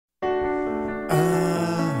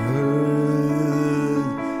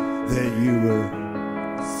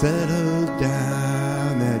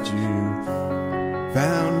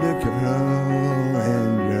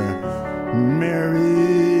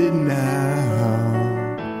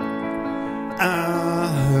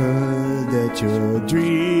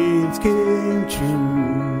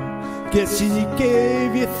true. Guess she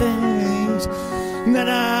gave you things that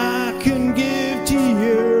I couldn't give to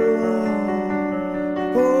you.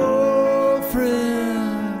 Oh,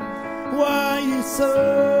 friend, why you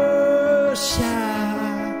so shy?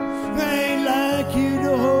 I ain't like you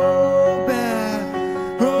to hold back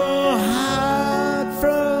or hide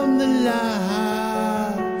from the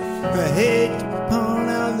light. I hate to point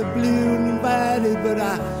out the blue and invited, but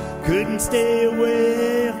I couldn't stay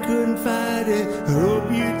away, I couldn't fight it. I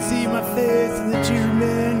hope you'd see my face and that you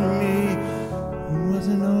meant me. It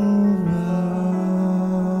wasn't over.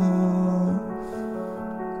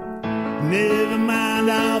 Never mind,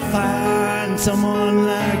 I'll find someone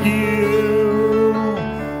like you.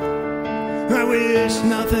 I wish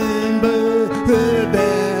nothing but the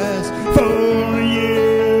best for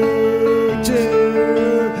you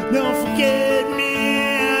too. Don't forget me,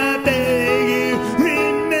 I beg you.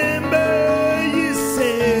 Remember you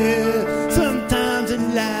said sometimes it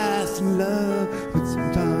lasts in love, but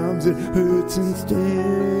sometimes it hurts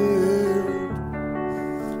instead.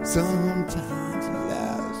 Sometimes it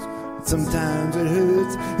lasts, but sometimes it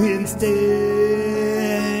hurts instead.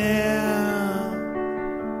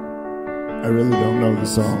 I really don't know the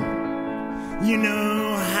song. You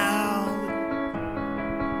know how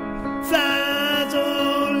flies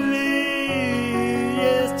only.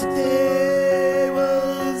 Yesterday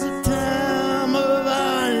was the time of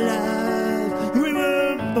our lives. We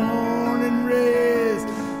were born and raised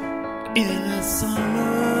in a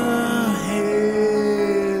summer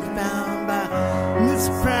haze, bound by the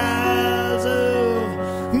surprise of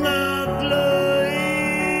my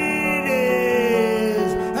glory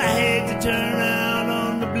days. I hate to turn around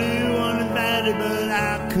on the blue uninvited, but I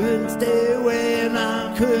couldn't stay away and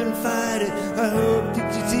I couldn't fight it. I hope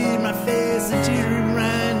that you see my face, that you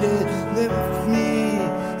reminded that for me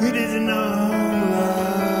it isn't over.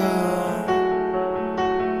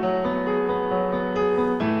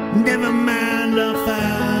 Never mind, I'll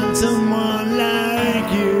find someone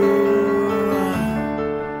like you.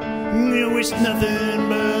 I wish nothing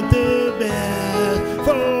but the best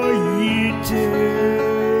for you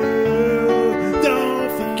too. Don't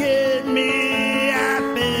forget me, I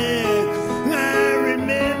beg. I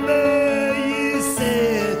remember you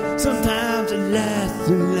said sometimes it lasts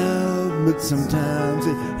in love, but sometimes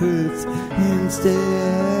it hurts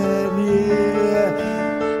instead. Yeah,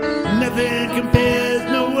 nothing compares,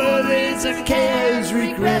 no worries or cares,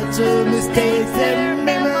 regrets or mistakes and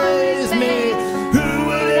memories made. Who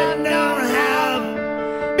would have known how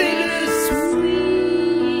bittersweet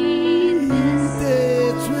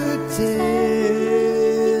this would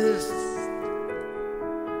taste?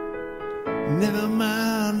 Never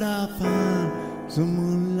mind, I'll find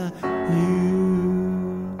someone like you.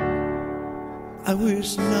 I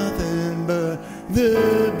wish nothing but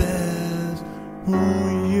the best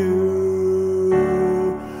for you.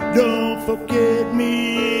 Don't forget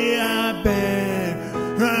me, I beg.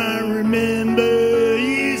 I remember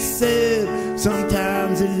you said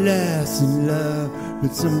sometimes it lasts in love,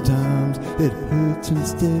 but sometimes it hurts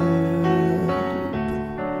instead.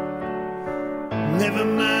 Never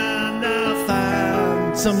mind, I'll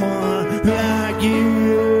find someone like you.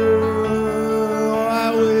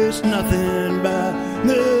 I wish nothing but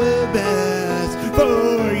the best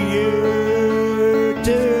for you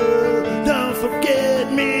too. Don't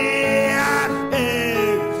forget me, I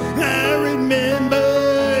beg. I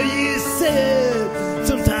remember you said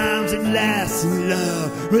sometimes it lasts in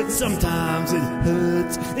love, but sometimes it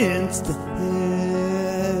hurts instead.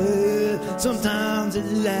 Sometimes it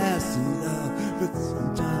lasts in love, but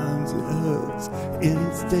sometimes it hurts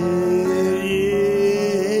instead.